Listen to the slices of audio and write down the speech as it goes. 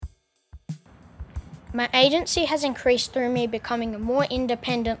My agency has increased through me becoming a more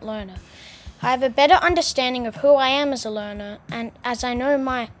independent learner. I have a better understanding of who I am as a learner, and as I know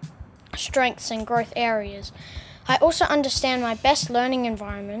my strengths and growth areas, I also understand my best learning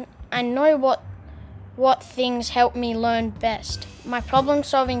environment and know what things help me learn best. My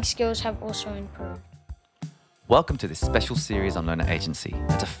problem-solving skills have also improved. Welcome to this special series on learner agency,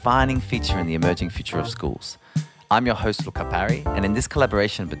 a defining feature in the emerging future of schools. I'm your host, Luca Parry, and in this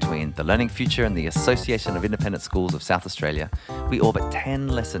collaboration between the Learning Future and the Association of Independent Schools of South Australia, we orbit 10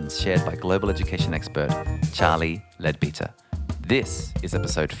 lessons shared by global education expert Charlie Leadbeater. This is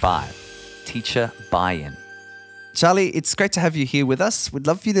episode 5, Teacher Buy-in. Charlie, it's great to have you here with us. We'd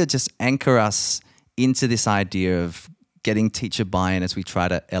love for you to just anchor us into this idea of getting teacher buy-in as we try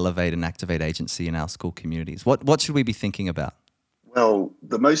to elevate and activate agency in our school communities. What should we be thinking about? Well,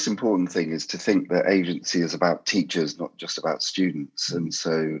 the most important thing is to think that agency is about teachers, not just about students. And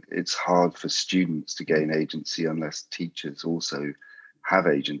so it's hard for students to gain agency unless teachers also have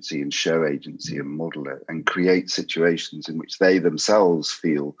agency and show agency and model it and create situations in which they themselves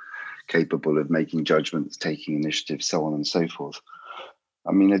feel capable of making judgments, taking initiative, so on and so forth.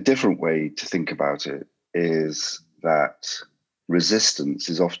 I mean, a different way to think about it is that resistance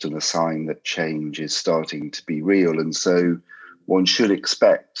is often a sign that change is starting to be real. And so one should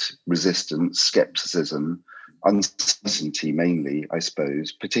expect resistance, skepticism, uncertainty mainly, I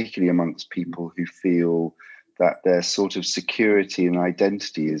suppose, particularly amongst people who feel that their sort of security and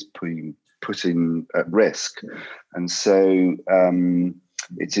identity is put in at risk. And so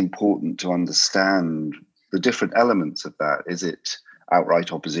it's important to understand the different elements of that. Is it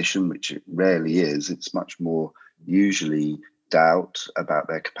outright opposition, which it rarely is? It's much more usually doubt about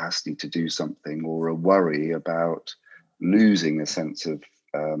their capacity to do something, or a worry about losing a sense of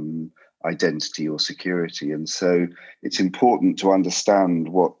identity or security. And so it's important to understand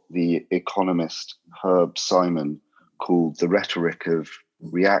what the economist Herb Simon called the rhetoric of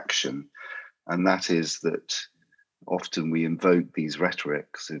reaction. And that is that often we invoke these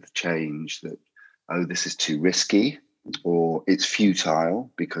rhetorics of change that, oh, this is too risky, or it's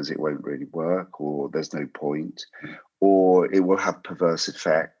futile because it won't really work, or there's no point, or it will have perverse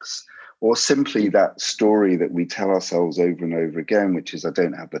effects, or simply that story that we tell ourselves over and over again, which is, I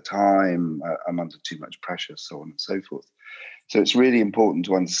don't have the time, I'm under too much pressure, so on and so forth. So it's really important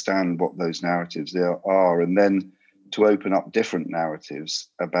to understand what those narratives are, and then to open up different narratives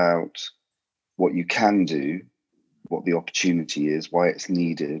about what you can do, what the opportunity is, why it's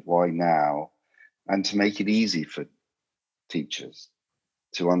needed, why now, and to make it easy for teachers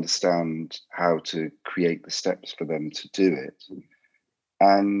to understand how to create the steps for them to do it,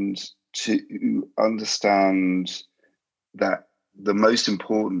 and to understand that the most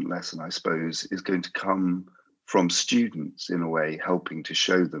important lesson, I suppose, is going to come from students in a way, helping to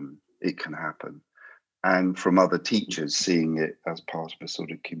show them it can happen, and from other teachers seeing it as part of a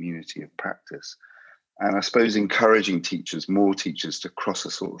sort of community of practice. And I suppose encouraging teachers, more teachers, to cross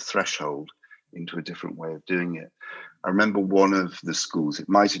a sort of threshold into a different way of doing it. I remember one of the schools, it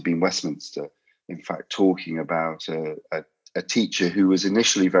might have been Westminster, in fact, talking about a teacher who was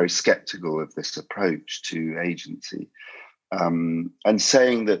initially very skeptical of this approach to agency, and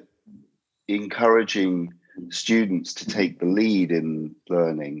saying that encouraging students to take the lead in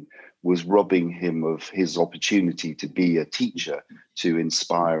learning was robbing him of his opportunity to be a teacher, to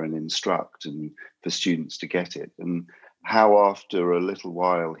inspire and instruct, and for students to get it. And how after a little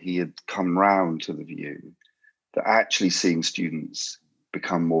while he had come round to the view that actually seeing students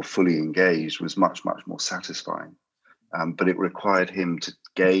become more fully engaged was much, much more satisfying. But it required him to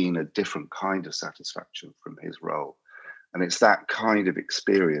gain a different kind of satisfaction from his role. And it's that kind of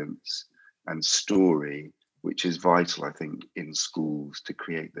experience and story which is vital, I think, in schools to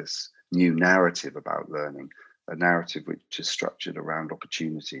create this new narrative about learning, a narrative which is structured around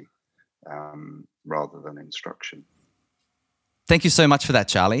opportunity rather than instruction. Thank you so much for that,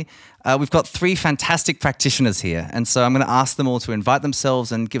 Charlie. We've got 3 fantastic practitioners here, and so I'm going to ask them all to invite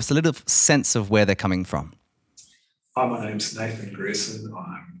themselves and give us a little sense of where they're coming from. Hi, my name's Nathan Grierson.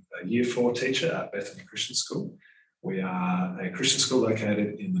 I'm a Year 4 teacher at Bethany Christian School. We are a Christian school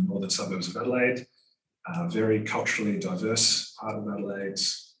located in the northern suburbs of Adelaide, a very culturally diverse part of Adelaide,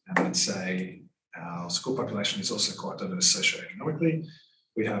 and I'd say our school population is also quite diverse socioeconomically.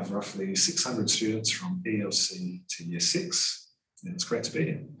 We have roughly 600 students from ELC to Year 6, and it's great to be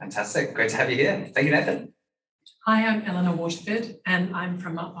here. Fantastic. Great to have you here. Thank you, Nathan. Hi, I'm Eleanor Waterford, and I'm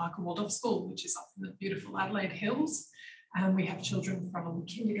from Mount Barker Waldorf School, which is up in the beautiful Adelaide Hills. And we have children from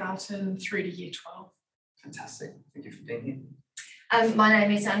kindergarten through to Year 12. Fantastic. Thank you for being here. My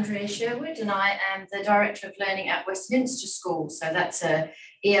name is Andrea Sherwood and I am the Director of Learning at Westminster School. So that's a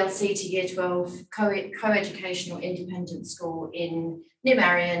ELC to Year 12 co-educational independent school near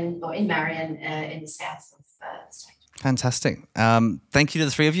Marion in the south of the state. Fantastic. Thank you to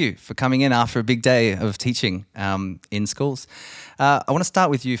the three of you for coming in after a big day of teaching in schools. I want to start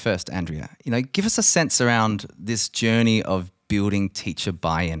with you first, Andrea. Give us a sense around this journey of building teacher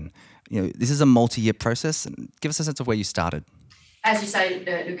buy-in. This is a multi-year process. And give us a sense of where you started. As you say,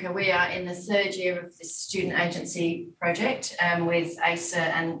 Luca, we are in the third year of this student agency project with Asa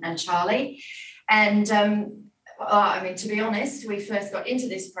and Charlie. And to be honest, we first got into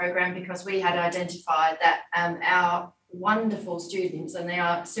this program because we had identified that our wonderful students, and they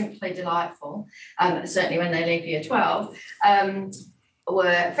are simply delightful, certainly when they leave year 12,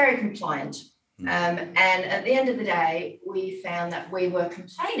 were very compliant. And at the end of the day, we found that we were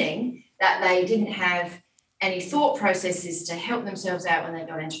complaining that they didn't have any thought processes to help themselves out when they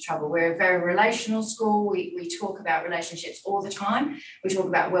got into trouble. We're a very relational school. We talk about relationships all the time. We talk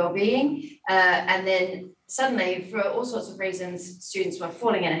about well-being. And then suddenly, for all sorts of reasons, students were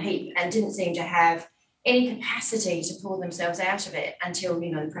falling in a heap and didn't seem to have any capacity to pull themselves out of it until,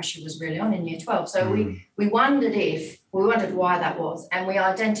 the pressure was really on in year 12. So we wondered why that was. And we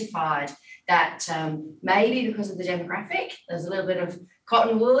identified that maybe because of the demographic, there's a little bit of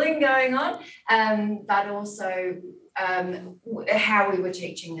cotton wooling going on, but also how we were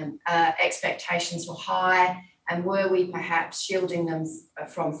teaching them. Expectations were high, and were we perhaps shielding them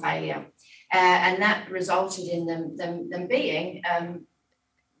from failure? And that resulted in them being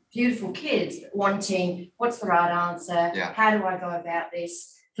beautiful kids wanting, what's the right answer? Yeah. How do I go about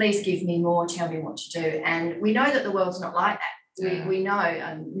this? Please give me more, tell me what to do. And we know that the world's not like that. We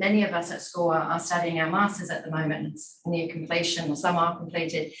know, many of us at school are studying our masters at the moment. It's near completion, or some are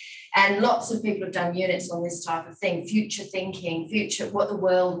completed, and lots of people have done units on this type of thing: future thinking, what the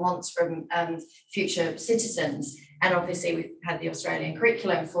world wants from future citizens. And obviously, we've had the Australian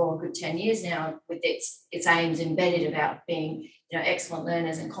curriculum for a good 10 years now, with its aims embedded about being, excellent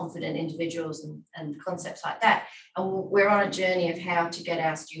learners and confident individuals and concepts like that. And we're on a journey of how to get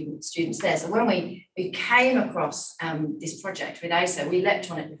our students there. So when we came across this project with ASA, we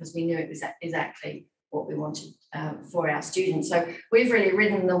leapt on it because we knew it was exactly what we wanted for our students. So we've really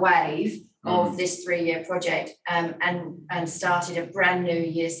ridden the wave of this 3-year project and started a brand new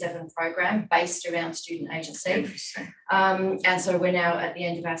year 7 program based around student agency. And so we're now at the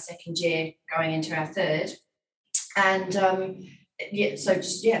end of our 2nd year, going into our 3rd. And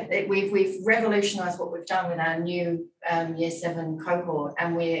we've revolutionised what we've done with our new year 7 cohort,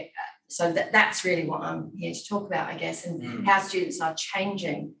 and that's really what I'm here to talk about, I guess, and how students are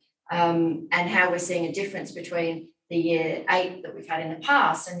changing, and how we're seeing a difference between the year 8 that we've had in the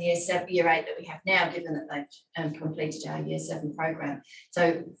past and the year 8 that we have now, given that they've completed our year 7 program.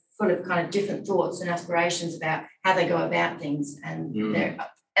 So full of kind of different thoughts and aspirations about how they go about things, and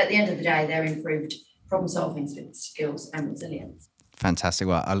at the end of the day, they're improved problem-solving skills and resilience. Fantastic.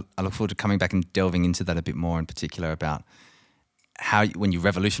 Well, I look forward to coming back and delving into that a bit more, in particular about how, when you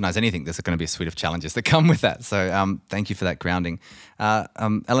revolutionise anything, there's going to be a suite of challenges that come with that. So thank you for that grounding.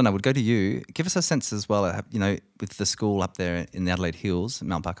 Eleanor, I would go to you. Give us a sense as well, with the school up there in the Adelaide Hills,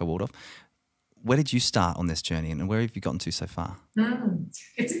 Mount Barker Waldorf. Where did you start on this journey, and where have you gotten to so far?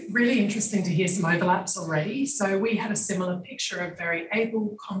 It's really interesting to hear some overlaps already. So we had a similar picture of very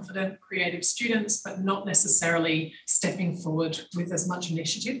able, confident, creative students, but not necessarily stepping forward with as much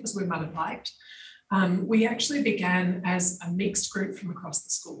initiative as we might have liked. We actually began as a mixed group from across the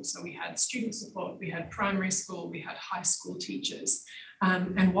school. So we had student support, we had primary school, we had high school teachers.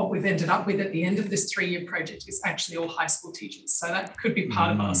 And what we've ended up with at the end of this 3-year project is actually all high school teachers. So that could be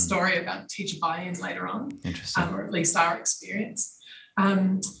part of our story about teacher buy-in later on, or at least our experience.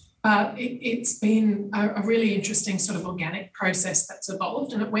 But it's been a really interesting sort of organic process that's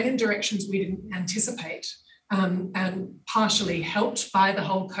evolved, and it went in directions we didn't anticipate, and partially helped by the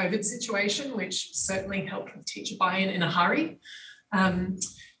whole COVID situation, which certainly helped with teacher buy-in in a hurry.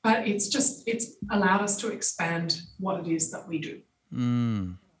 But it's allowed us to expand what it is that we do.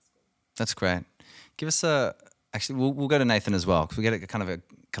 That's great. Give us actually we'll go to Nathan as well, because we get a kind of a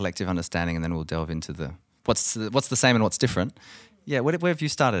collective understanding, and then we'll delve into what's the same and what's different. Yeah, where have you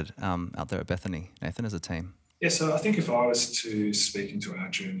started out there at Bethany, Nathan, as a team? Yeah, so I think if I was to speak into our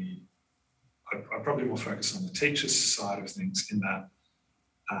journey, I'd probably more focus on the teacher's side of things, in that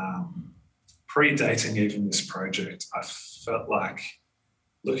predating even this project, I felt like,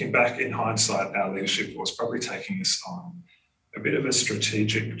 looking back in hindsight, our leadership was probably taking us on a bit of a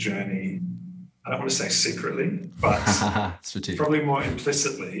strategic journey. I don't want to say secretly, but probably more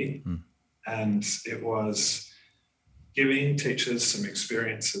implicitly. And it was giving teachers some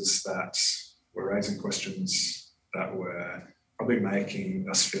experiences that were raising questions that were probably making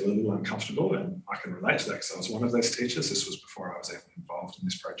us feel a little uncomfortable. And I can relate to that because I was one of those teachers. This was before I was even involved in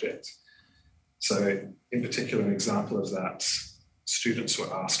this project. So in particular, an example of that, students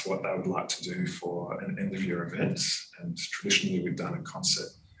were asked what they would like to do for an end of year event. And traditionally we've done a concert,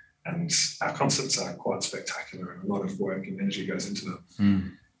 and our concerts are quite spectacular and a lot of work and energy goes into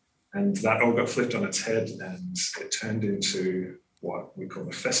them. And that all got flipped on its head, and it turned into what we call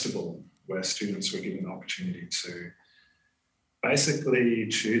a festival, where students were given the opportunity to basically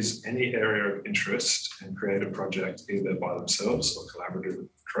choose any area of interest and create a project either by themselves or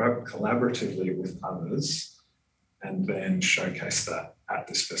collaboratively with others, and then showcase that at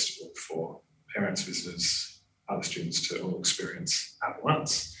this festival for parents, visitors, other students to all experience at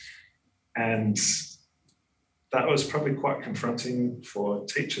once. And that was probably quite confronting for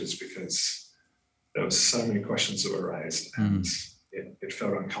teachers because there was so many questions that were raised, and it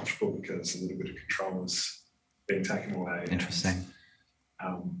felt uncomfortable because a little bit of control was being taken away. Interesting.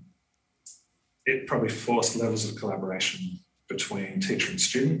 And, it probably forced levels of collaboration between teacher and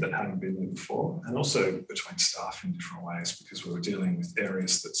student that hadn't been there before, and also between staff in different ways, because we were dealing with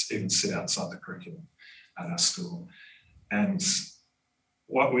areas that even sit outside the curriculum at our school. And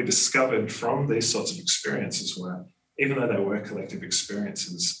what we discovered from these sorts of experiences were, even though they were collective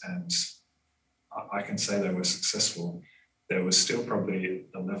experiences and I can say they were successful, there was still probably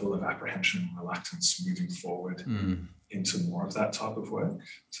a level of apprehension and reluctance moving forward into more of that type of work,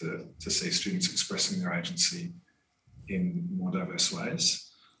 to see students expressing their agency in more diverse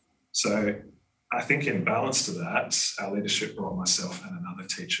ways. So I think in balance to that, our leadership brought myself and another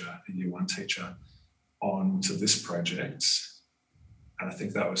teacher, a Year 1 teacher, on to this project. And I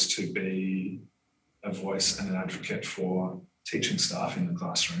think that was to be a voice and an advocate for teaching staff in the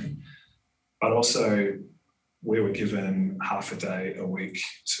classroom. But also we were given half a day a week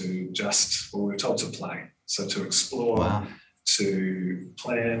to we were told to play. So to explore, to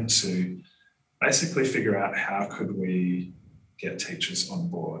plan, to basically figure out how could we get teachers on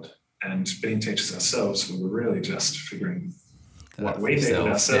board. And being teachers ourselves, we were really just figuring what we needed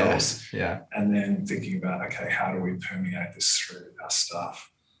ourselves. And then thinking about, okay, how do we permeate this through our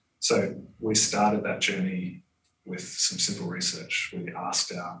staff? So we started that journey with some simple research. We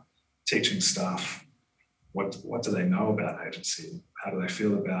asked our teaching staff, what do they know about agency? How do they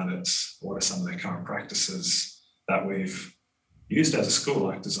feel about it? What are some of their current practices that we've used as a school,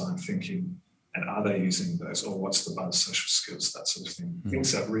 like design thinking? And are they using those? Or what's the buzz, social skills, that sort of thing?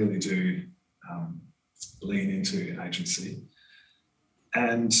 Things that really do lean into agency.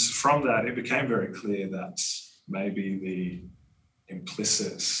 And from that, it became very clear that maybe the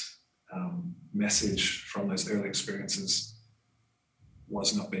implicit message from those early experiences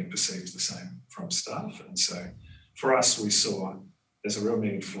was not being perceived the same from staff. And so for us, we saw there's a real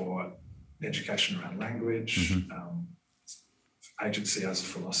need for education around language, agency as a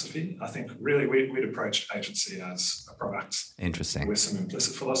philosophy. I think really we'd approached agency as a product. Interesting. With some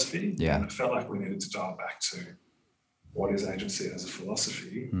implicit philosophy. Yeah. And it felt like we needed to dial back to what is agency as a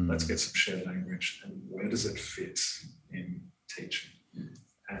philosophy? Let's get some shared language, and where does it fit in teaching?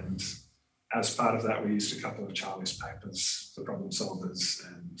 And as part of that, we used a couple of Charlie's papers, The Problem Solvers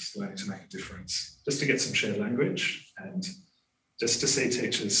and Learning to Make a Difference, just to get some shared language and just to see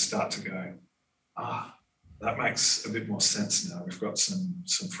teachers start to go, that makes a bit more sense now. We've got some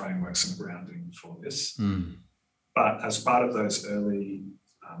frameworks and grounding for this. But as part of those early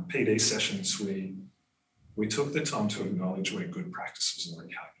PD sessions, we took the time to acknowledge where good practice was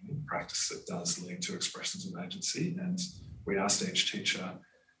already happening, practice that does lead to expressions of agency. And we asked each teacher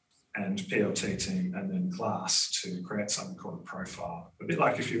and PLT team and then class to create something called a profile. A bit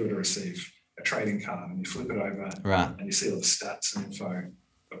like if you were to receive a trading card and you flip it over and you see all the stats and info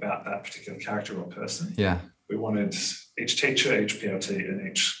about that particular character or person. Yeah. We wanted each teacher, each PLT and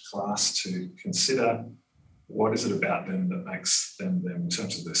each class to consider what is it about them that makes them in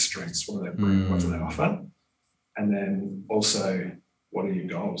terms of their strengths, what do they bring, what do they offer? And then also, what are your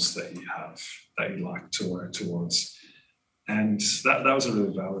goals that you have that you'd like to work towards? And that was a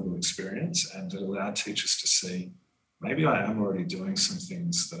really valuable experience, and it allowed teachers to see, maybe I am already doing some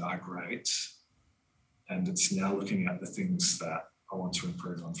things that are great, and it's now looking at the things that I want to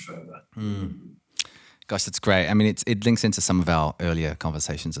improve on further. Gosh, that's great. I mean, it links into some of our earlier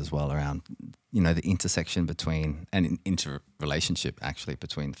conversations as well around, the intersection between and interrelationship actually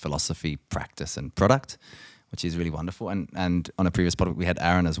between philosophy, practice, and product, which is really wonderful. And on a previous podcast, we had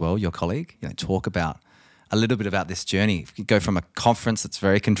Aaron as well, your colleague, talk about a little bit about this journey. If you go from a conference that's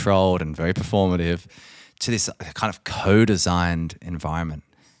very controlled and very performative to this kind of co-designed environment.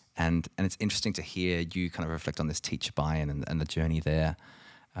 And it's interesting to hear you kind of reflect on this teacher buy-in and the journey there.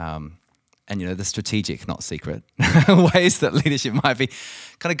 And, you know, the strategic, not secret, ways that leadership might be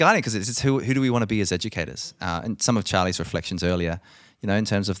kind of guiding, because it's who do we want to be as educators? And some of Charlie's reflections earlier, you know, in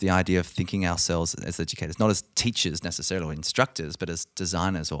terms of the idea of thinking ourselves as educators, not as teachers necessarily or instructors, but as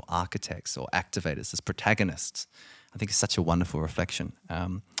designers or architects or activators, as protagonists, I think is such a wonderful reflection.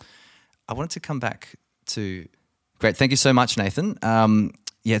 I wanted to come back to, great, thank you so much, Nathan.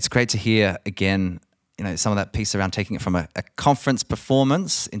 Yeah, it's great to hear again, you know, some of that piece around taking it from a conference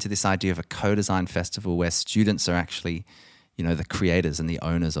performance into this idea of a co-design festival where students are actually, you know, the creators and the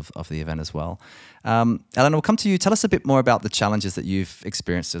owners of the event as well. Eleanor, we'll come to you. Tell us a bit more about the challenges that you've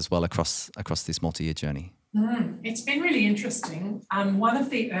experienced as well across this multi-year journey. It's been really interesting. One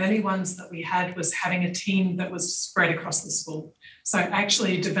of the early ones that we had was having a team that was spread across the school. So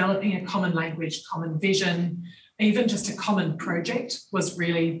actually developing a common language, common vision, even just a common project was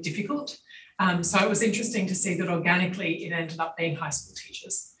really difficult. So it was interesting to see that organically it ended up being high school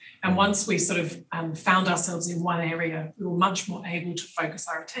teachers. And once we sort of found ourselves in one area, we were much more able to focus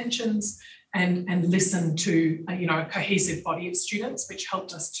our attentions and listen to a cohesive body of students, which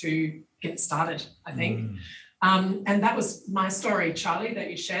helped us to get started, I think. And that was my story, Charlie, that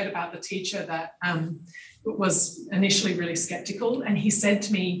you shared about the teacher that was initially really skeptical. And he said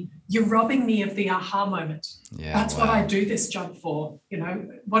to me, "You're robbing me of the aha moment. Yeah, That's what I do this job for. You know,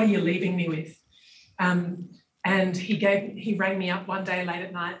 what are you leaving me with?" And he rang me up one day late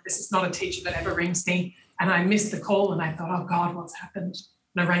at night. This is not a teacher that ever rings me. And I missed the call and I thought, oh God, what's happened?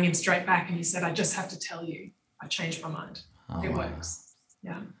 And I rang him straight back and he said, "I just have to tell you, I changed my mind. It works."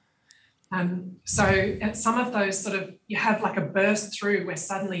 Yeah. So some of those sort of, you have like a burst through where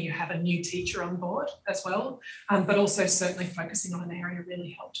suddenly you have a new teacher on board as well, but also certainly focusing on an area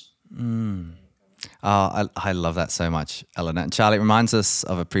really helped. Oh, I love that so much, Eleanor. And Charlie, it reminds us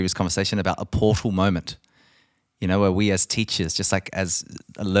of a previous conversation about a portal moment, you know, where we as teachers, just like as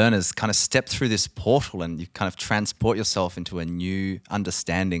learners, kind of step through this portal and you kind of transport yourself into a new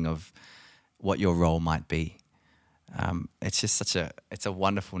understanding of what your role might be. It's just it's a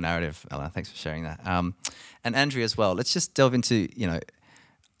wonderful narrative, Ella. Thanks for sharing that. And Andrea as well. Let's just delve into, you know,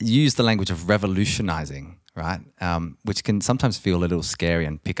 use the language of revolutionizing, right? Which can sometimes feel a little scary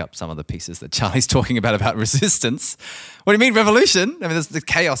and pick up some of the pieces that Charlie's talking about resistance. What do you mean revolution? I mean, there's the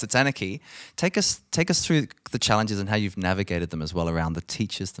chaos, it's anarchy. Take us through the challenges and how you've navigated them as well around the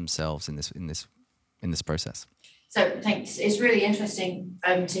teachers themselves in this process. So thanks. It's really interesting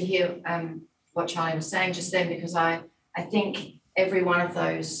to hear what Charlie was saying just then, because I think every one of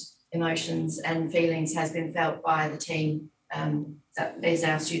those emotions and feelings has been felt by the team that is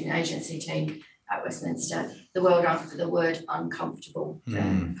our student agency team at Westminster. The word uncomfortable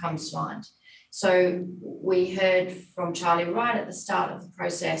comes to mind. So we heard from Charlie right at the start of the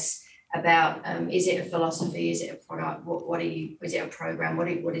process about is it a philosophy, is it a product, is it a program, what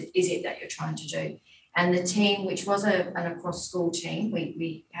is it that you're trying to do? And the team, which was an across-school team,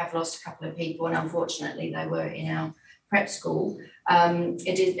 we have lost a couple of people, and unfortunately they were in our prep school.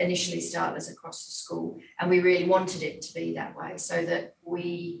 It did initially start as across the school, and we really wanted it to be that way, so that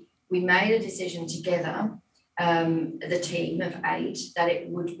we made a decision together, the team of 8, that it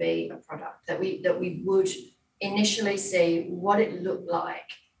would be a product, that we would initially see what it looked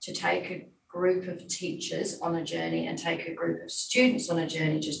like to take a group of teachers on a journey and take a group of students on a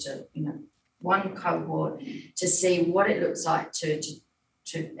journey, just to, one cohort, to see what it looks like to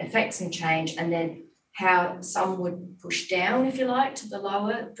effect some change, and then how some would push down, if you like, to the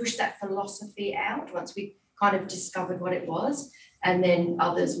lower, push that philosophy out once we kind of discovered what it was, and then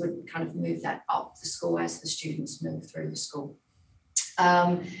others would kind of move that up the school as the students move through the school.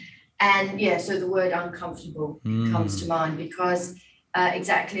 So the word uncomfortable comes to mind, because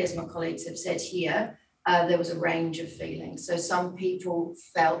exactly as my colleagues have said here, there was a range of feelings. So some people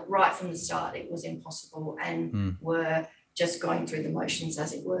felt right from the start it was impossible and were just going through the motions,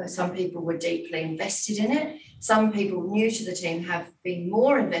 as it were. Some people were deeply invested in it. Some people new to the team have been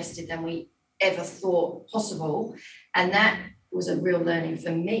more invested than we ever thought possible. And that was a real learning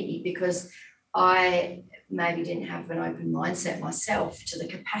for me, because I maybe didn't have an open mindset myself to the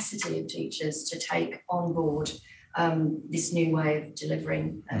capacity of teachers to take on board this new way of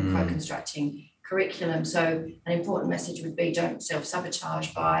delivering and co-constructing curriculum. So an important message would be, don't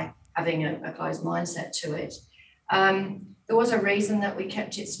self-sabotage by having a closed mindset to it. There was a reason that we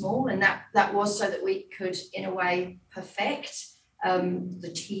kept it small, and that was so that we could, in a way, perfect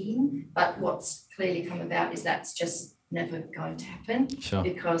the team. But what's clearly come about is that's just never going to happen,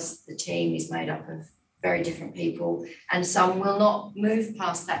 because the team is made up of very different people, and some will not move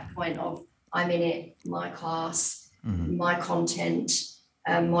past that point of, I'm in it, my class, my content,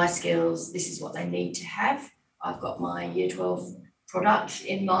 my skills, this is what they need to have. I've got my Year 12 product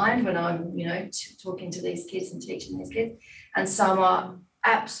in mind when I'm, talking to these kids and teaching these kids. And some are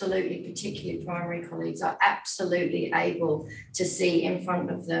absolutely, particularly primary colleagues, are absolutely able to see in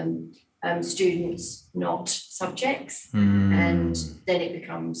front of them students, not subjects. And then it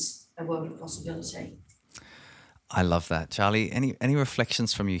becomes a world of possibility. I love that. Charlie, any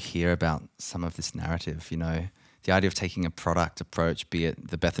reflections from you here about some of this narrative? The idea of taking a product approach, be it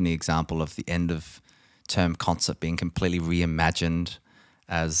the Bethany example of the end of term concert being completely reimagined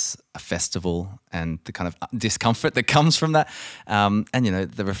as a festival, and the kind of discomfort that comes from that. And,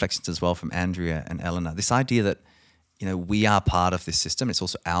 the reflections as well from Andrea and Eleanor. This idea that, we are part of this system. It's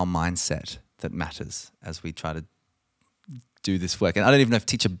also our mindset that matters as we try to do this work. And I don't even know if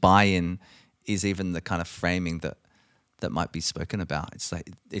teacher buy-in is even the kind of framing that might be spoken about. It's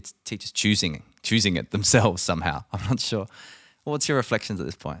like it's teachers choosing it themselves somehow. I'm not sure. What's your reflections at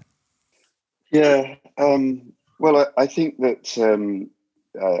this point? Yeah, well, I think that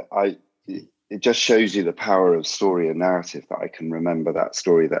it just shows you the power of story and narrative, that I can remember that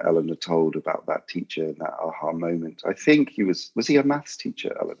story that Eleanor told about that teacher and that aha moment. I think he was he a maths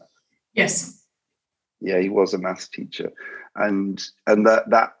teacher, Eleanor? Yes. Yeah, he was a maths teacher, and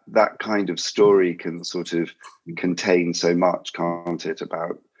that kind of story can sort of contain so much, can't it,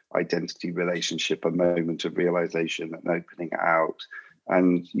 about identity, relationship, a moment of realization and opening out.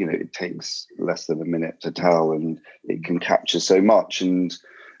 And it takes less than a minute to tell, and it can capture so much. And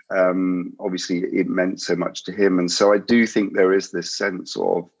obviously, it meant so much to him. And so I do think there is this sense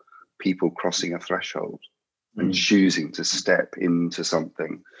of people crossing a threshold and choosing to step into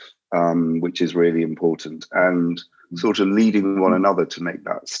something, which is really important, and sort of leading one another to make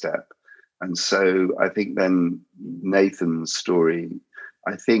that step. And so I think then Nathan's story,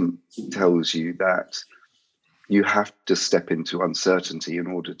 I think, tells you that you have to step into uncertainty in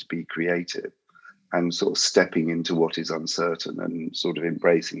order to be creative, and sort of stepping into what is uncertain and sort of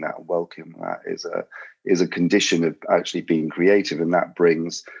embracing that and welcoming that is a condition of actually being creative. And that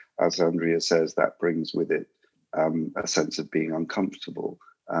brings, as Andrea says, that brings with it a sense of being uncomfortable.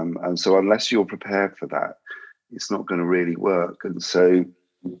 And so unless you're prepared for that, it's not going to really work. And so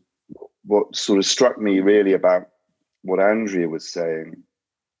what sort of struck me really about what Andrea was saying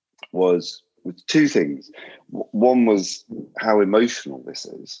was two things. One was how emotional this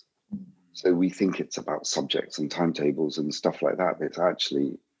is. So we think it's about subjects and timetables and stuff like that.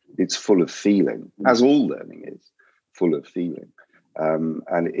 It's full of feeling, as all learning is full of feeling.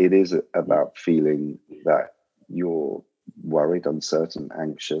 And it is about feeling that you're worried, uncertain,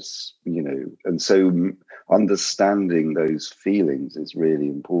 anxious, and so understanding those feelings is really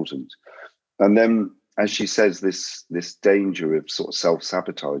important. And then, as she says, this danger of sort of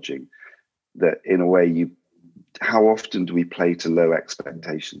self-sabotaging, that in a way how often do we play to low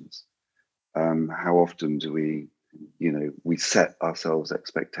expectations? How often do we set ourselves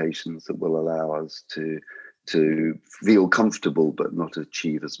expectations that will allow us to feel comfortable but not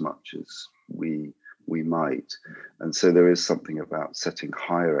achieve as much as we might. And so there is something about setting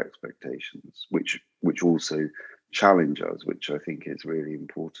higher expectations, which also challenge us, which I think is really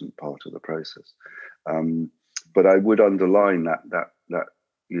important part of the process. But I would underline that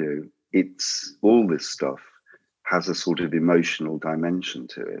it's all this stuff has a sort of emotional dimension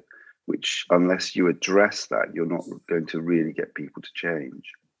to it, which unless you address that, you're not going to really get people to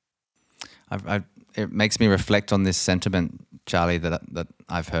change. It makes me reflect on this sentiment, Charlie, that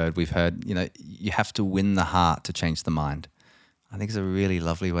we've heard, you have to win the heart to change the mind. I think it's a really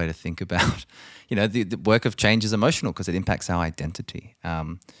lovely way to think about, the work of change is emotional because it impacts our identity.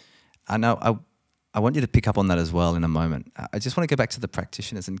 I know I want you to pick up on that as well in a moment. I just want to go back to the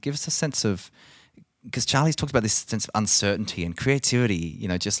practitioners and give us a sense of, because Charlie's talked about this sense of uncertainty and creativity,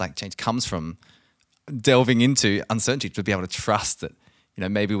 just like change comes from delving into uncertainty to be able to trust that,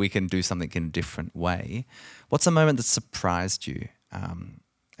 maybe we can do something in a different way. What's a moment that surprised you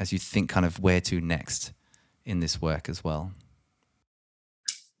as you think kind of where to next in this work as well?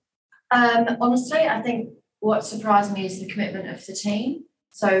 Honestly, I think what surprised me is the commitment of the team.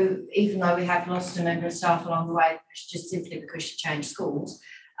 So even though we have lost a member of staff along the way, just simply because she changed schools,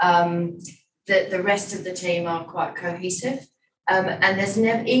 the rest of the team are quite cohesive. And there's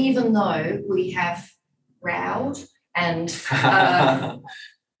never, even though we have rowed and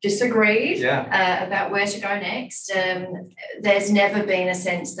disagreed about where to go next, there's never been a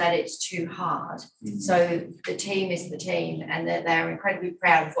sense that it's too hard. So the team is the team, and they're incredibly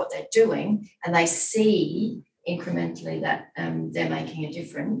proud of what they're doing, and they see incrementally that they're making a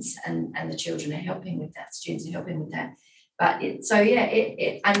difference, and the children are helping with that, students are helping with that.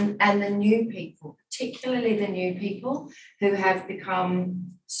 And the new people, particularly the new people who have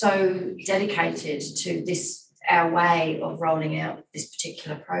become so dedicated to this, our way of rolling out this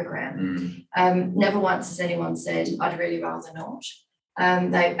particular program. Never once has anyone said, I'd really rather not.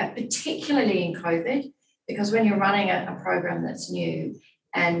 They are particularly in COVID, because when you're running a program that's new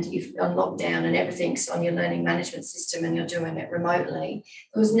and you've on lockdown and everything's on your learning management system and you're doing it remotely,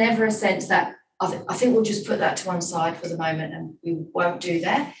 there was never a sense that I think we'll just put that to one side for the moment and we won't do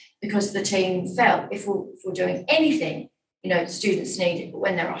that, because the team felt if we're doing anything, students need,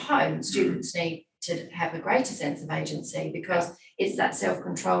 when they're at home, students need to have a greater sense of agency, because it's that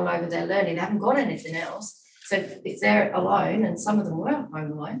self-control over their learning. They haven't got anything else. So if they're alone, and some of them were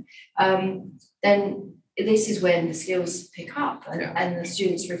home alone, then this is when the skills pick up and the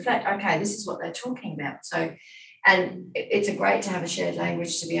students reflect, okay, this is what they're talking about. So, and it's great to have a shared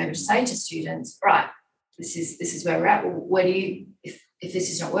language to be able to say to students, right, this is where we're at. Well, where do you, if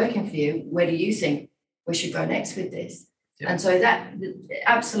this is not working for you, where do you think we should go next with this? And so that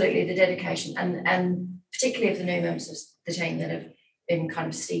absolutely the dedication and particularly of the new members of the team that have been kind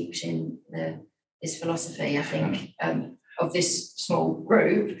of steeped in this philosophy, I think, of this small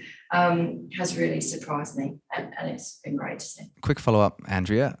group has really surprised me, and it's been great to see. Quick follow-up,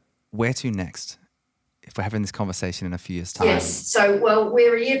 Andrea. Where to next? If we're having this conversation in a few years' time. Yes, so, well,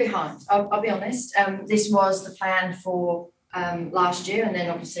 we're a year behind, I'll be honest. This was the plan for last year, and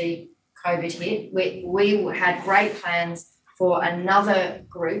then obviously COVID hit. We had great plans for another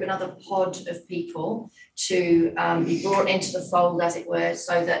group, another pod of people to be brought into the fold, as it were,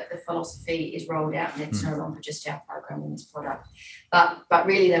 so that the philosophy is rolled out and it's no longer just our program and this product. But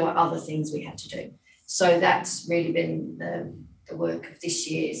really there were other things we had to do. So that's really been the work of this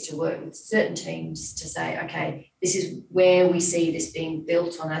year, is to work with certain teams to say, okay, this is where we see this being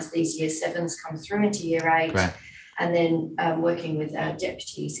built on as these year sevens come through into year 8. Right. And then working with our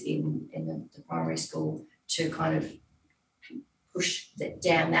deputies in the primary school to kind of push that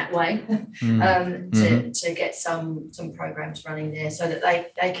down that way to get some programs running there, so that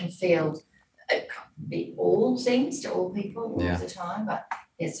they can feel it can't be all things to all people all the time, but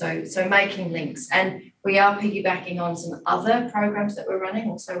so making links. And we are piggybacking on some other programs that we're running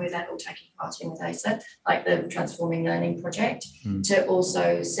also with adult taking part in with ASA, like the Transforming Learning project, to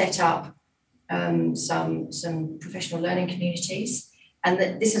also set up some professional learning communities, and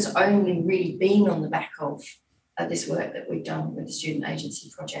that this has only really been on the back of this work that we've done with the Student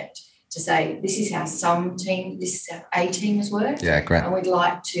Agency project, to say this is how this is how a team has worked. Yeah, great. And we'd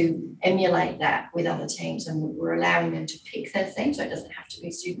like to emulate that with other teams, and we're allowing them to pick their theme, so it doesn't have to be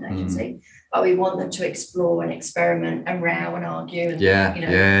Student Agency, but we want them to explore and experiment and row and argue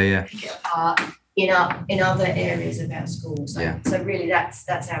and pick it apart in other areas of our school. So really that's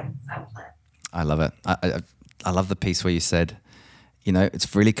our plan. I love it. I love the piece where you said,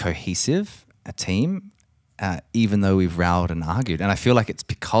 it's really cohesive, a team, even though we've rowed and argued. And I feel like it's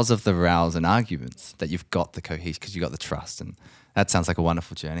because of the rows and arguments that you've got the cohesion, because you've got the trust. And that sounds like a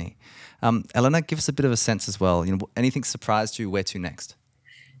wonderful journey. Eleanor, give us a bit of a sense as well. Anything surprised you? Where to next?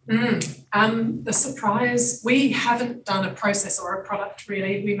 The surprise, we haven't done a process or a product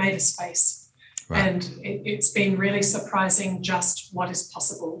really. We made a space. Right. And it's been really surprising just what is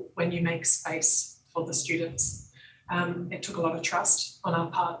possible when you make space for the students. It took a lot of trust on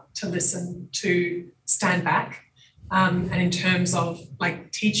our part to listen, to stand back, and in terms of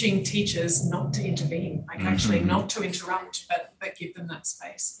like teaching teachers not to intervene, like actually not to interrupt, but give them that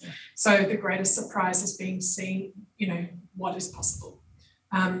space. Yeah. So the greatest surprise is being seen, what is possible.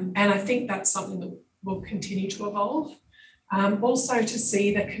 And I think that's something that will continue to evolve. Also to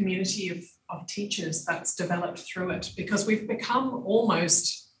see the community of teachers that's developed through it, because we've become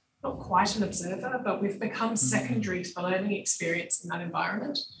almost not quite an observer, but we've become secondary to the learning experience in that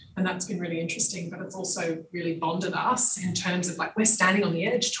environment. And that's been really interesting, but it's also really bonded us in terms of like we're standing on the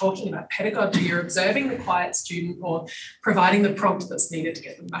edge talking about pedagogy. You're observing the quiet student or providing the prompt that's needed to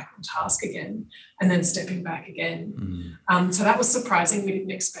get them back on task again, and then stepping back again. So that was surprising. We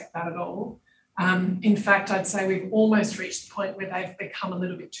didn't expect that at all. In fact, I'd say we've almost reached the point where they've become a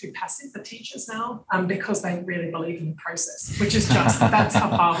little bit too passive, the teachers now, because they really believe in the process, which is that's how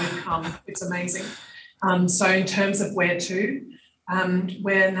far we've come. It's amazing. So in terms of where to,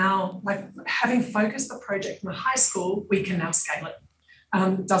 we're now, like having focused the project in the high school, we can now scale it.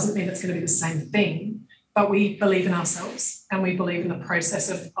 Doesn't mean it's going to be the same thing, but we believe in ourselves and we believe in the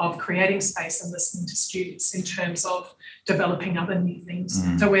process of creating space and listening to students in terms of developing other new things.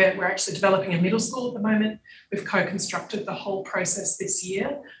 So we're actually developing a middle school at the moment. We've co-constructed the whole process this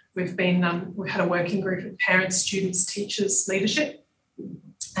year. We've had a working group of parents, students, teachers, leadership,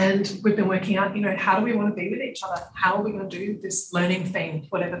 And we've been working out, how do we want to be with each other? How are we going to do this learning thing,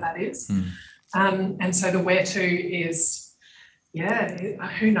 whatever that is? And so the where to is,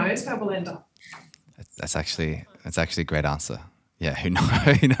 who knows where we'll end up? That's actually a great answer. Yeah, who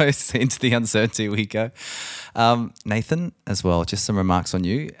knows? Into the uncertainty we go. Nathan, as well, just some remarks on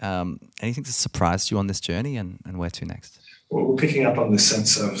you. Anything that surprised you on this journey and where to next? Well, we're picking up on this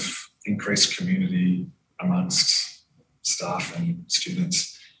sense of increased community amongst staff and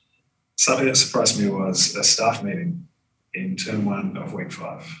students. Something that surprised me was a staff meeting in term 1 of week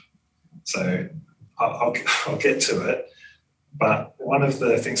 5. So I'll get to it. But one of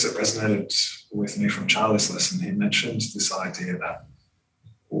the things that resonated with me from Charlie's lesson, he mentioned this idea that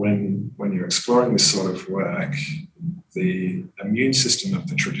when you're exploring this sort of work, the immune system of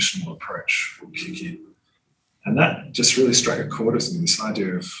the traditional approach will kick in. And that just really struck a chord with me, this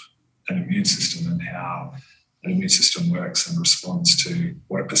idea of an immune system and how an immune system works and responds to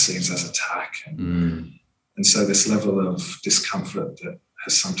what it perceives as attack. And so this level of discomfort that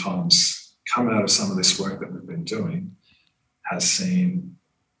has sometimes come out of some of this work that we've been doing has seen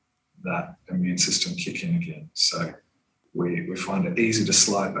that immune system kick in again. So we find it easy to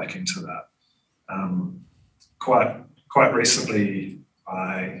slide back into that. Quite recently,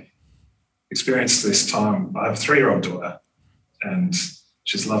 I experienced this time. I have a 3-year-old daughter, and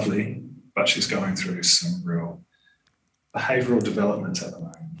she's lovely, but she's going through some real behavioural development at the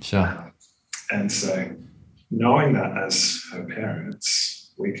moment. Sure. And so knowing that as her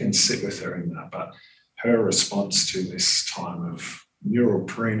parents, we can sit with her in that, but her response to this time of neural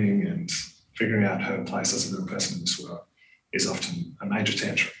pruning and figuring out her place as a little person in this world is often a major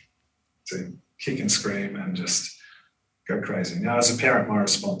tantrum, to kick and scream and just go crazy. Now, as a parent, my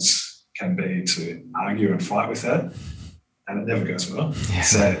response can be to argue and fight with her, and it never goes well. Yeah.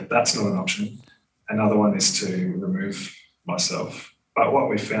 So that's not an option. Another one is to remove myself. But what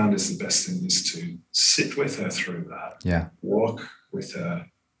we found is the best thing is to sit with her through that. Yeah. Walk with her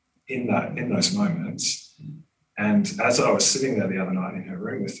in those moments. And as I was sitting there the other night in her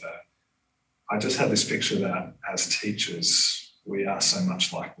room with her, I just had this picture that as teachers, we are so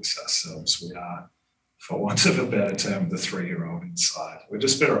much like this ourselves. We are, for want of a better term, the 3-year-old inside. We're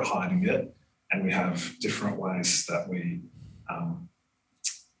just better at hiding it, and we have different ways that we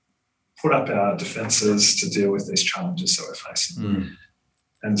put up our defences to deal with these challenges that we're facing.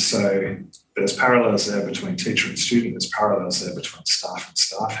 And so there's parallels there between teacher and student. There's parallels there between staff and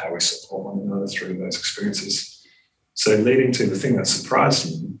staff, how we support one another through those experiences. So leading to the thing that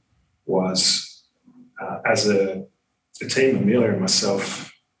surprised me was as a team, Amelia and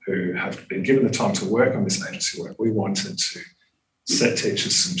myself, who have been given the time to work on this agency work, we wanted to set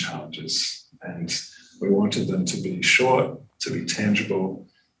teachers some challenges, and we wanted them to be short, to be tangible,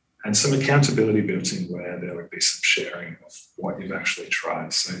 and some accountability built in where there would be some sharing of what you've actually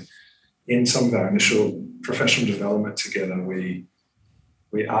tried. So in some of our initial professional development together, we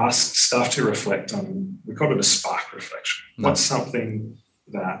asked staff to reflect on, we called it a spark reflection. What's something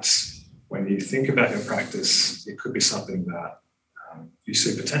that when you think about your practice, it could be something that you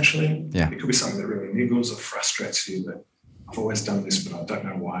see potential in. Yeah. It could be something that really niggles or frustrates you, that I've always done this, but I don't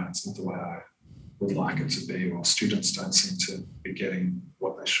know why. It's not the way I would like it to be, or students don't seem to be getting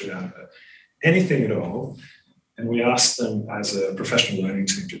what they should out of it. Anything at all. And we asked them as a professional learning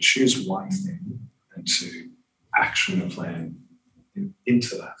team to choose one thing and to action a plan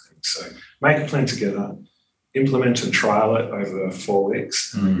into that thing. So make a plan together, implement and trial it over 4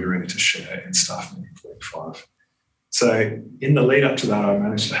 weeks, and then be ready to share in staff meeting for week 5. So in the lead up to that, I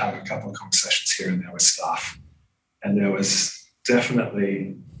managed to have a couple of conversations here and there with staff. And there was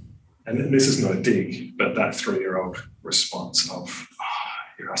definitely, and this is not a dig, but that 3-year-old response of,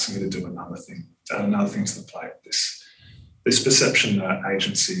 you're asking me to do another thing, to add another thing to the plate. This perception that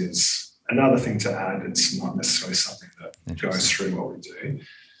agency is another thing to add. It's not necessarily something that goes through what we do.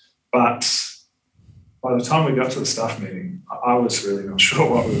 But by the time we got to the staff meeting, I was really not sure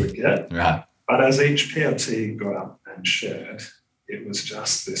what we would get. Right. But as each PLT got up and shared, it was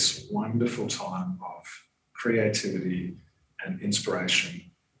just this wonderful time of creativity and inspiration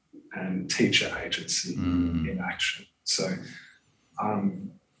and teacher agency in action. So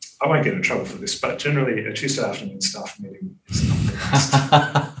I won't get in trouble for this, but generally a Tuesday afternoon staff meeting is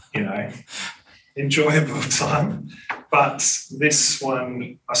not the most, enjoyable time. But this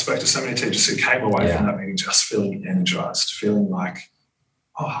one, I spoke to so many teachers who came away from that meeting just feeling energized, feeling like,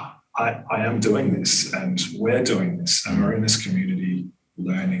 I am doing this, and we're doing this, and we're in this community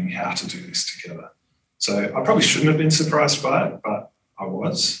learning how to do this together. So I probably shouldn't have been surprised by it, but I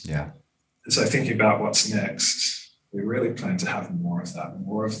was. Yeah. And so thinking about what's next, we really plan to have more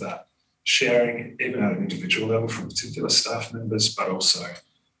of that sharing, even at an individual level from particular staff members, but also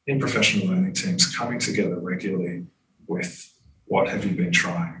in professional learning teams coming together regularly with what have you been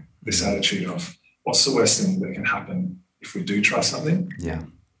trying? This attitude of what's the worst thing that can happen if we do try something? Yeah.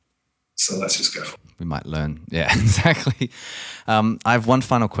 So let's just go for it. We might learn. Yeah, exactly. I have one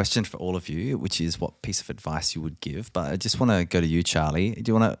final question for all of you, which is what piece of advice you would give. But I just want to go to you, Charlie. Do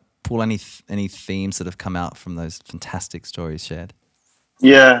you want to pull any themes that have come out from those fantastic stories shared?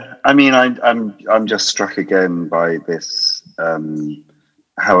 Yeah, I mean, I'm just struck again by this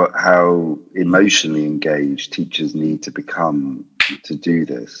how emotionally engaged teachers need to become to do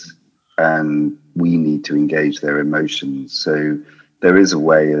this, and we need to engage their emotions. So there is a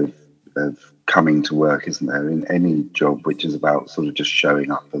way of coming to work, isn't there, in any job, which is about sort of just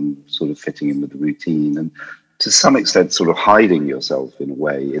showing up and sort of fitting in with the routine, and to some extent sort of hiding yourself in a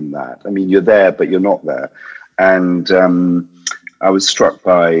way in that. I mean, you're there, but you're not there. And I was struck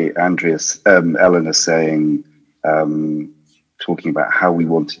by Eleanor saying, talking about how we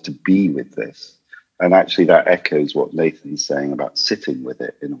wanted to be with this. And actually that echoes what Nathan's saying about sitting with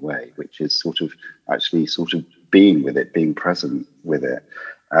it in a way, which is sort of being with it, being present with it.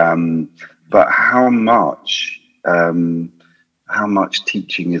 But how much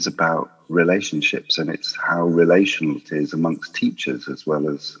teaching is about relationships, and it's how relational it is amongst teachers as well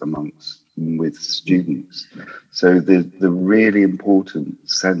as with students. So the really important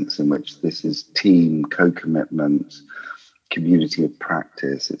sense in which this is team, co-commitment, community of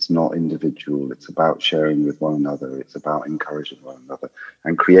practice. It's not individual. It's about sharing with one another. It's about encouraging one another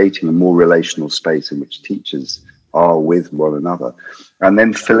and creating a more relational space in which teachers are with one another, and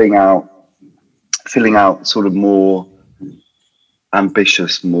then filling out sort of more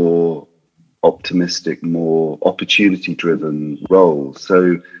ambitious, more optimistic, more opportunity-driven roles.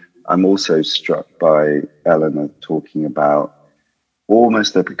 So I'm also struck by Eleanor talking about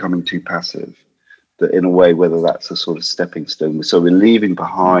almost they're becoming too passive, that in a way, whether that's a sort of stepping stone. So we're leaving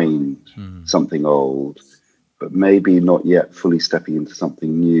behind something old, but maybe not yet fully stepping into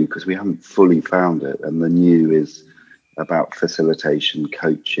something new because we haven't fully found it. And the new is about facilitation,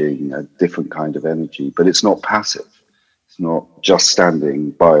 coaching, a different kind of energy, but it's not passive. It's not just standing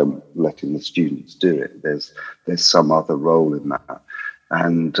by and letting the students do it. There's some other role in that.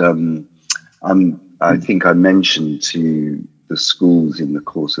 And I think I mentioned to the schools in the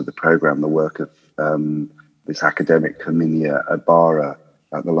course of the programme the work of this academic, Herminia Ibarra,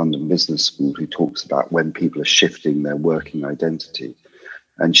 at the London Business School, who talks about when people are shifting their working identity.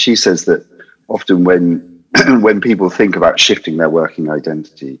 And she says that often when people think about shifting their working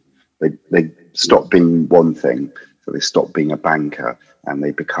identity, they stop being one thing. So they stop being a banker and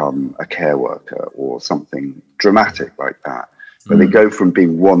they become a care worker or something dramatic like that. But they go from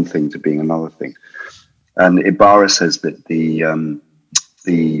being one thing to being another thing. And Ibarra says that the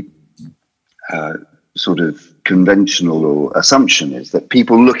sort of conventional or assumption is that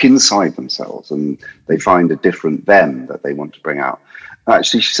people look inside themselves and they find a different them that they want to bring out.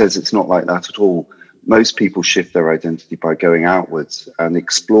 Actually, she says it's not like that at all. Most people shift their identity by going outwards and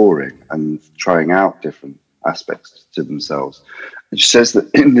exploring and trying out different aspects to themselves. And she says that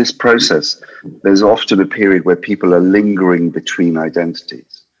in this process, there's often a period where people are lingering between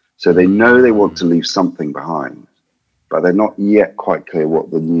identities. So they know they want to leave something behind, but they're not yet quite clear what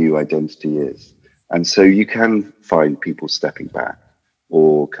the new identity is. And so you can find people stepping back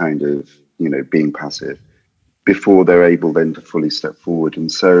or kind of, being passive before they're able then to fully step forward.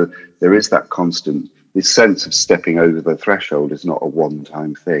 And so there is that constant, this sense of stepping over the threshold is not a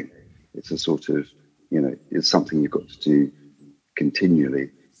one-time thing. It's a sort of, it's something you've got to do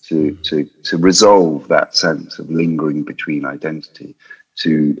continually to resolve that sense of lingering between identity,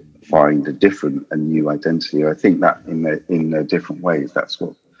 to find a new identity. I think that in their different ways, that's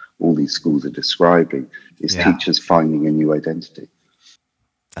what all these schools are describing, is teachers finding a new identity.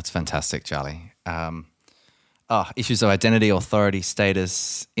 That's fantastic, Charlie. Issues of identity, authority,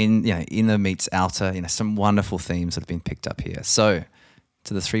 status, inner meets outer, some wonderful themes that have been picked up here. So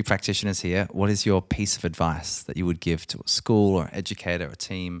to the three practitioners here, what is your piece of advice that you would give to a school or educator or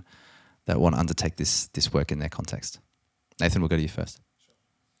team that want to undertake this work in their context? Nathan, we'll go to you first.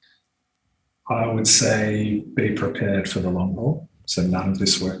 I would say be prepared for the long haul. So none of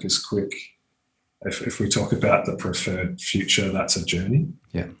this work is quick. If we talk about the preferred future, that's a journey.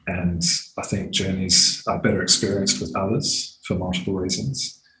 Yeah. And I think journeys are better experienced with others for multiple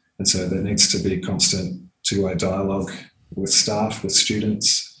reasons. And so there needs to be constant two-way dialogue with staff, with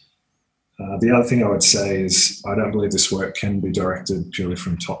students. The other thing I would say is I don't believe this work can be directed purely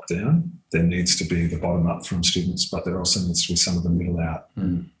from top down. There needs to be the bottom up from students, but there also needs to be some of the middle out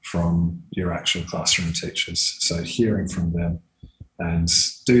from your actual classroom teachers. So hearing from them, and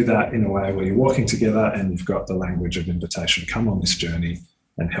do that in a way where you're walking together and you've got the language of invitation. Come on this journey.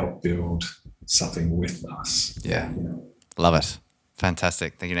 and help build something with us. Yeah. Love it.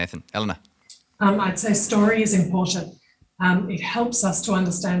 Fantastic. Thank you, Nathan. Eleanor? I'd say story is important. It helps us to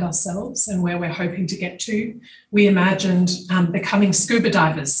understand ourselves and where we're hoping to get to. We imagined becoming scuba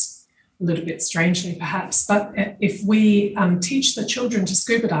divers, a little bit strangely perhaps, but if we teach the children to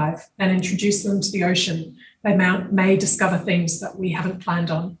scuba dive and introduce them to the ocean, they may discover things that we haven't planned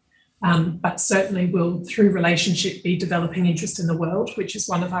on, but certainly will, through relationship, be developing interest in the world, which is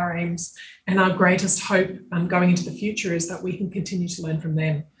one of our aims. And our greatest hope going into the future is that we can continue to learn from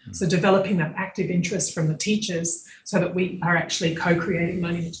them. So developing that active interest from the teachers so that we are actually co-creating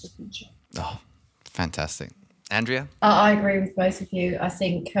learning into the future. Oh, fantastic. Andrea? I agree with both of you. I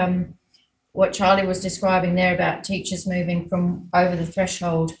think what Charlie was describing there about teachers moving from over the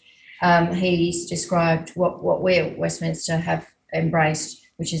threshold, he's described what we at Westminster have embraced,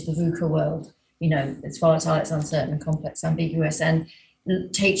 which is the VUCA world. You know, it's volatile, it's uncertain, complex, ambiguous, and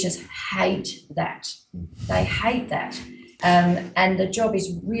teachers hate that. They hate that. And the job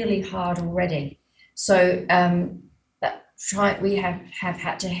is really hard already. So we have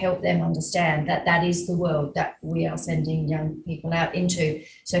had to help them understand that that is the world that we are sending young people out into.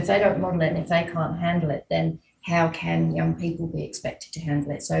 So if they don't model it and if they can't handle it, then how can young people be expected to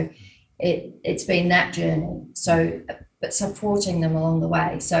handle it? So it's been that journey. So, but supporting them along the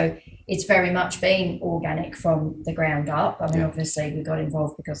way. So it's very much been organic from the ground up. I mean, obviously we got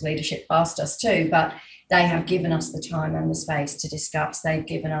involved because leadership asked us to, but they have given us the time and the space to discuss. They've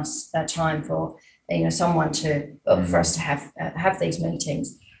given us that time for, you know, someone to, for us to have these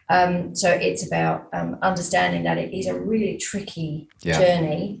meetings. So it's about understanding that it is a really tricky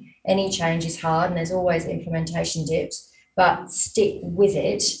journey. Any change is hard and there's always implementation dips, but stick with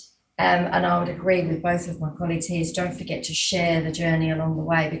it. And I would agree with both of my colleagues here, is don't forget to share the journey along the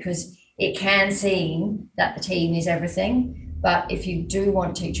way, because it can seem that the team is everything. But if you do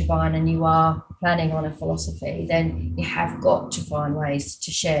want teacher buy-in and you are planning on a philosophy, then you have got to find ways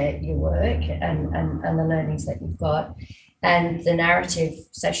to share your work and the learnings that you've got. And the narrative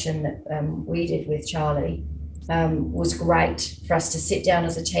session that we did with Charlie was great for us to sit down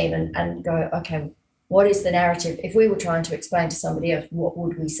as a team and go, okay, what is the narrative? If we were trying to explain to somebody else, what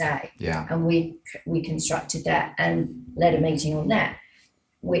would we say? Yeah. And we constructed that and led a meeting on that,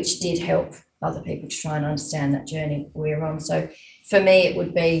 which did help other people to try and understand that journey we're on. So for me, it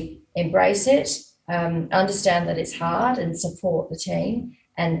would be embrace it, understand that it's hard and support the team,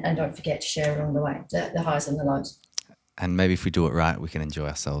 and don't forget to share along the way, the highs and the lows. And maybe if we do it right, we can enjoy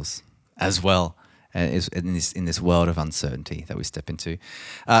ourselves as well in this world of uncertainty that we step into.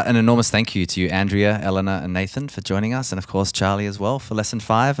 An enormous thank you to you, Andrea, Eleanor and Nathan, for joining us, and of course Charlie as well for lesson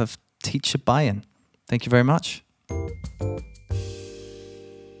 5 of Teacher Buy-in. Thank you very much.